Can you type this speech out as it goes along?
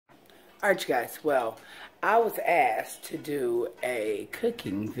Alright, you guys, well, I was asked to do a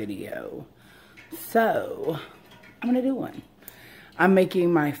cooking video, so I'm gonna do one. I'm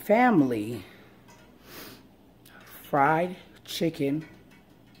making my family fried chicken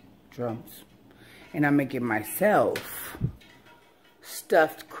drums, and I'm making myself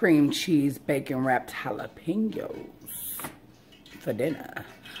stuffed cream cheese bacon wrapped jalapenos for dinner.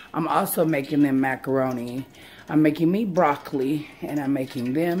 I'm also making them macaroni. I'm making me broccoli, and I'm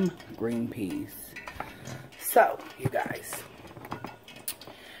making them green peas. So, you guys,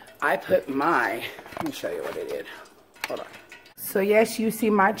 I put my, let me show you what I did. Hold on. So yes, you see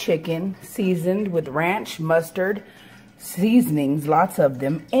my chicken seasoned with ranch, mustard, seasonings, lots of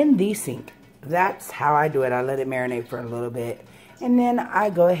them, in the sink. That's how I do it. I let it marinate for a little bit, and then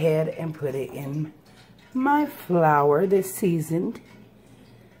I go ahead and put it in my flour that's seasoned,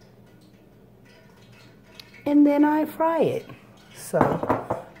 and then I fry it.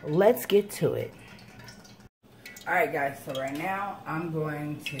 So let's get to it. Alright guys, so right now I'm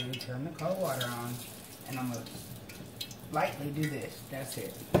going to turn the cold water on, and I'm going to lightly do this. That's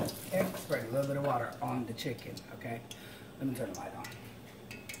it. Okay, spread a little bit of water on the chicken, okay? Let me turn the light on.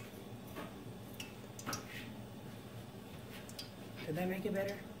 Did that make it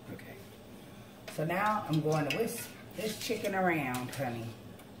better? Okay. So now I'm going to whisk this chicken around, honey.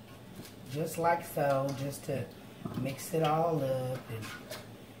 Just like so, just to mix it all up and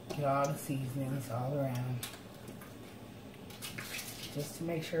get all the seasonings all around. Just to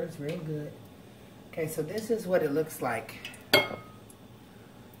make sure it's real good. Okay, so this is what it looks like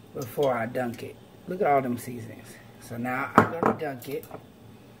before I dunk it. Look at all them seasonings. So now I'm going to dunk it.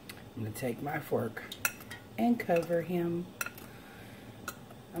 I'm going to take my fork and cover him.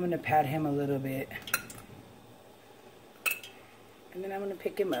 I'm going to pat him a little bit. And then I'm going to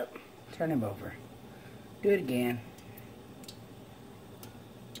pick him up. Turn him over. Do it again.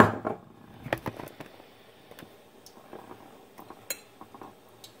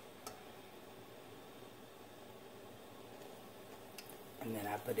 And then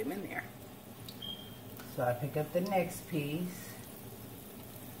I put him in there. So I pick up the next piece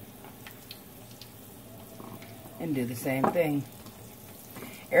and do the same thing.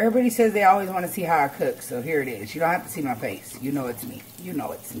 Everybody says they always want to see how I cook, so here it is. You don't have to see my face. You know it's me. You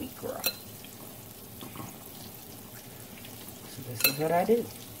know it's me, girl. So this is what I do.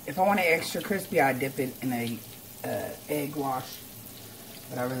 If I want it extra crispy, I dip it in a egg wash,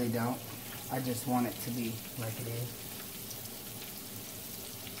 but I really don't. I just want it to be like it is.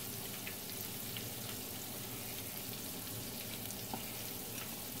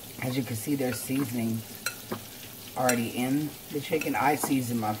 As you can see, there's seasoning already in the chicken. I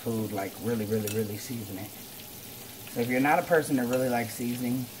season my food, like really season it. So if you're not a person that really likes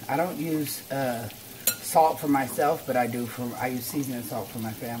seasoning, I don't use salt for myself, but I use seasoning salt for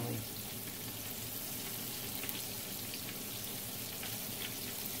my family.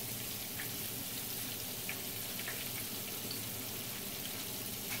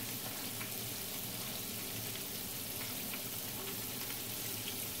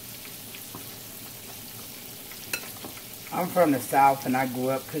 I'm from the South, and I grew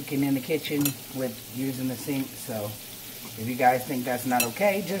up cooking in the kitchen with using the sink, so if you guys think that's not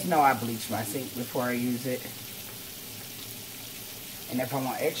okay, just know I bleach my sink before I use it. And if I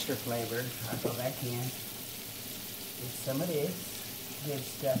want extra flavor, I go back in, get some of this good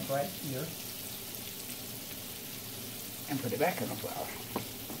stuff right here, and put it back in the flour.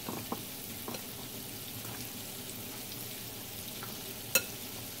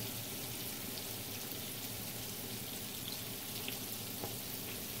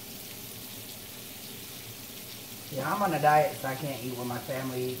 Yeah, I'm on a diet, so I can't eat what my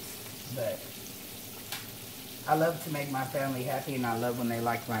family eats, but I love to make my family happy, and I love when they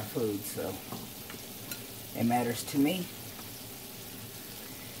like my food, so it matters to me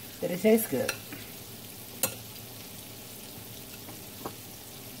that it tastes good.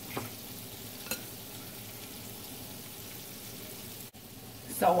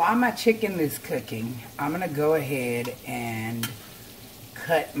 So while my chicken is cooking, I'm going to go ahead and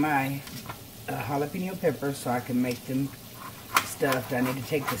cut my jalapeno peppers so I can make them stuffed. I need to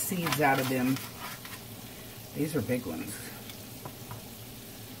take the seeds out of them. These are big ones.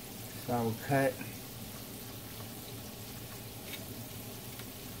 So I will cut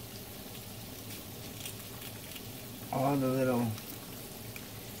all the little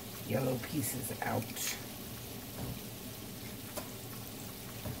yellow pieces out.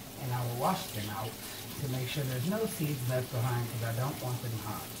 And I will wash them out to make sure there's no seeds left behind, because I don't want them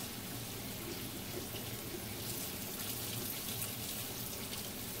hot.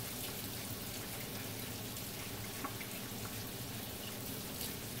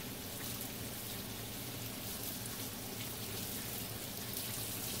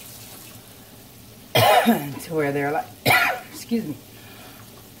 to where they're like, excuse me,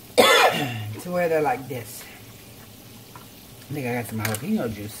 to where they're like this. I think I got some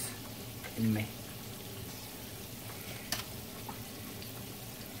jalapeno juice in me.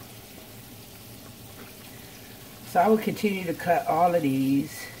 So I will continue to cut all of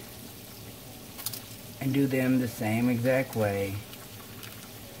these and do them the same exact way.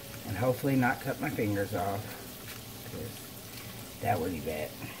 And hopefully not cut my fingers off, because that would be bad.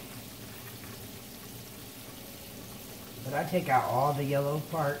 But I take out all the yellow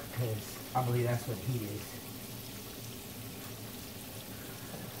part because I believe that's what heat is.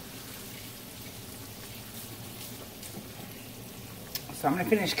 So I'm going to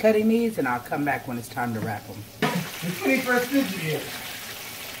finish cutting these and I'll come back when it's time to wrap them. The 21st century here.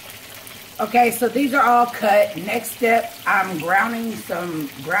 Okay, so these are all cut. Next step, I'm browning some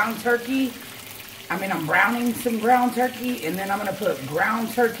ground turkey. I'm browning some ground turkey, and then I'm going to put ground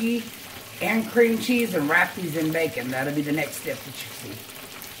turkey and cream cheese and wrap these in bacon. That'll be the next step that you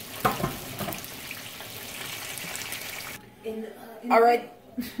see. All right.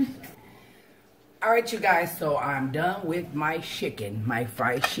 All right, you guys, so I'm done with my chicken, my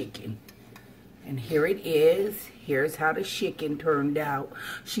fried chicken. And here it is. Here's how the chicken turned out.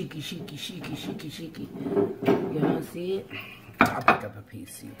 Chicky, chicky, chicky, chicky, chicky. Y'all see it? I'll pick up a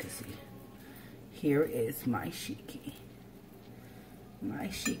piece so you can see. Here is my chicky. My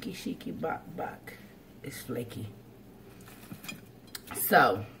chicky, chicky, bok, bok. It's flaky.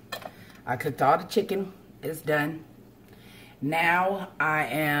 So, I cooked all the chicken. It's done. Now, I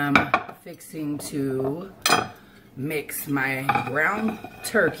am fixing to mix my ground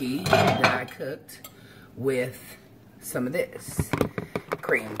turkey that I cooked with some of this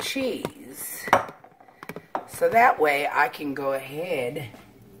cream cheese. So that way I can go ahead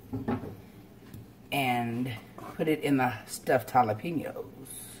and put it in the stuffed jalapenos.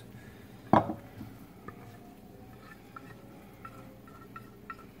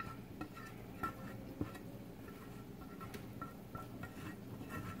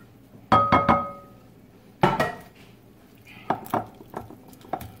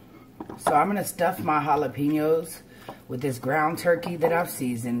 So I'm going to stuff my jalapenos with this ground turkey that I've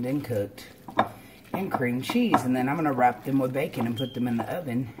seasoned and cooked and cream cheese. And then I'm going to wrap them with bacon and put them in the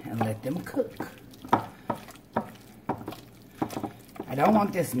oven and let them cook. I don't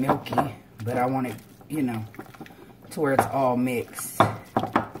want this milky, but I want it, you know, to where it's all mixed.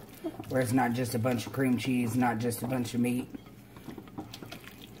 Where it's not just a bunch of cream cheese, not just a bunch of meat.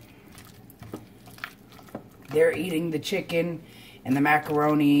 They're eating the chicken and the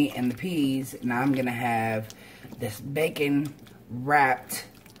macaroni and the peas, and I'm gonna have this bacon wrapped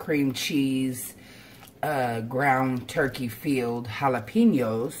cream cheese ground turkey filled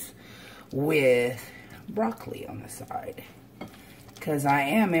jalapenos with broccoli on the side, because I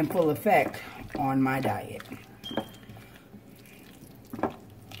am in full effect on my diet.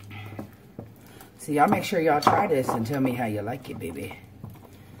 So y'all make sure y'all try this and tell me how you like it, baby.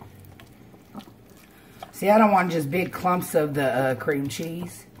 See, I don't want just big clumps of the cream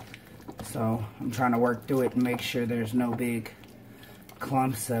cheese. So, I'm trying to work through it and make sure there's no big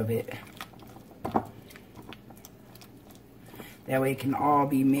clumps of it. That way it can all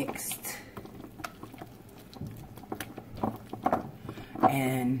be mixed.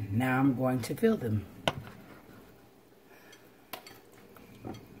 And now I'm going to fill them.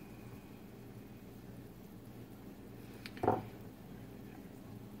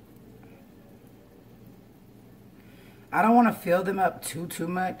 I don't want to fill them up too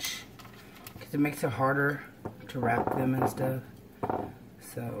much, because it makes it harder to wrap them and stuff.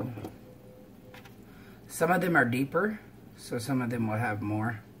 So, some of them are deeper, so some of them will have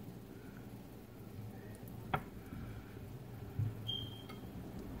more.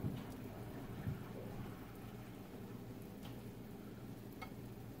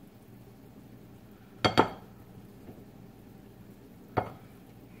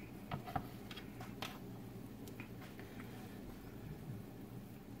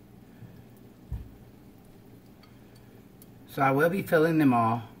 So I will be filling them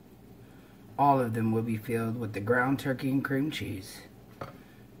all. All of them will be filled with the ground turkey and cream cheese.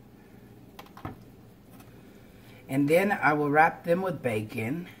 And then I will wrap them with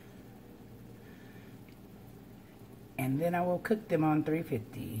bacon. And then I will cook them on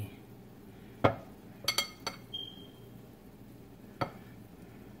 350.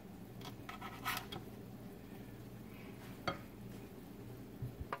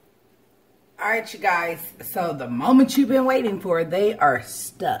 Alright, you guys, so the moment you've been waiting for, they are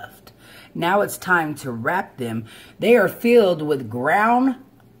stuffed. Now it's time to wrap them. They are filled with ground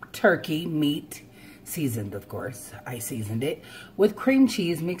turkey meat, Seasoned, of course. I seasoned it with cream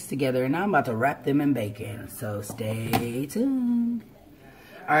cheese mixed together, and I'm about to wrap them in bacon. So stay tuned.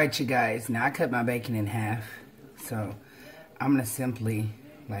 All right, you guys. Now I cut my bacon in half. So I'm going to simply,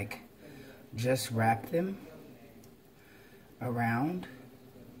 like, just wrap them around.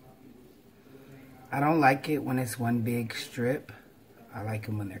 I don't like it when it's one big strip. I like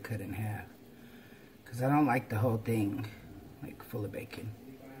them when they're cut in half. Because I don't like the whole thing, like, full of bacon.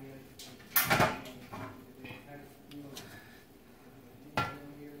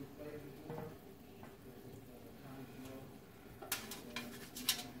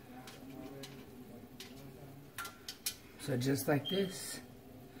 So just like this.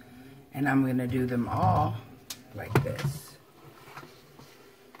 And I'm going to do them all like this.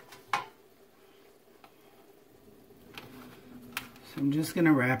 So I'm just going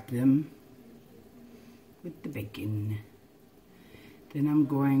to wrap them with the bacon. Then I'm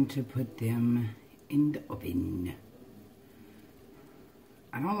going to put them in the oven.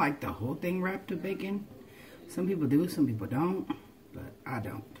 I don't like the whole thing wrapped with bacon. Some people do, some people don't, but I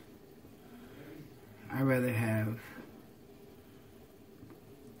don't. I rather have,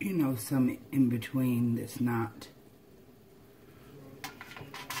 you know, some in between that's not.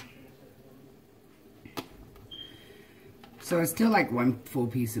 So it's still like one full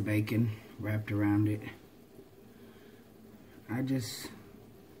piece of bacon wrapped around it. I just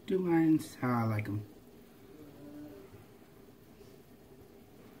do mine how I like them.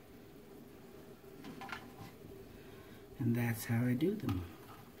 And that's how I do them.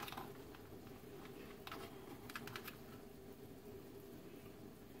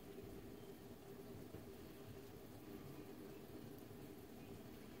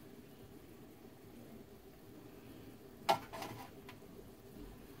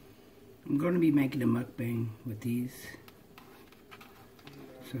 I'm going to be making a mukbang with these.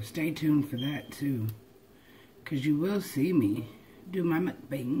 So stay tuned for that too. Because you will see me do my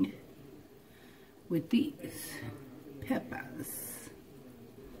mukbang with these peppers.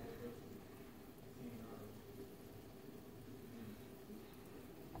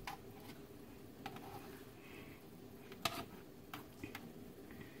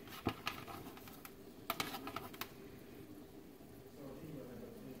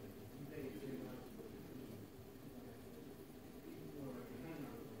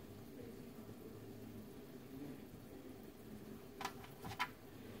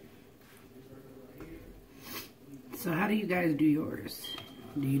 So how do you guys do yours?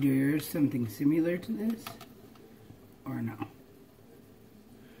 Do you do yours something similar to this? Or no?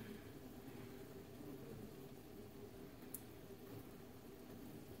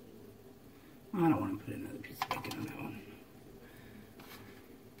 I don't want to put another piece of bacon on that one.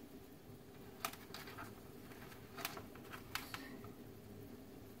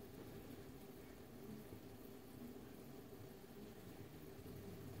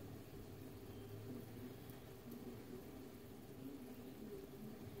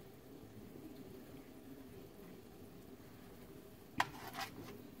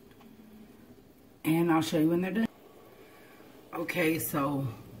 And I'll show you when they're done. Okay, so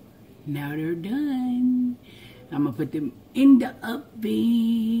now they're done. I'm gonna put them in the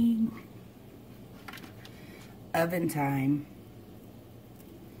oven. Oven time.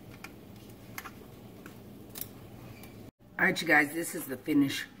 Alright, you guys, this is the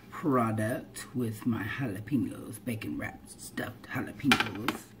finished product with my jalapenos, bacon wrapped stuffed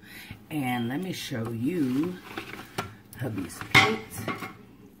jalapenos. And let me show you hubby's plate.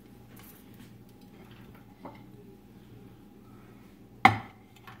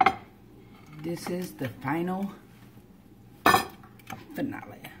 This is the final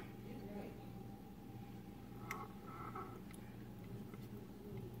finale.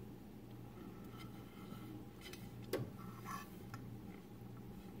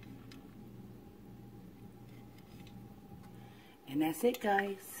 And that's it,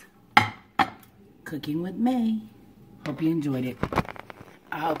 guys. Cooking with May. Hope you enjoyed it.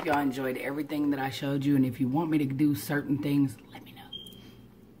 I hope y'all enjoyed everything that I showed you. And if you want me to do certain things, let me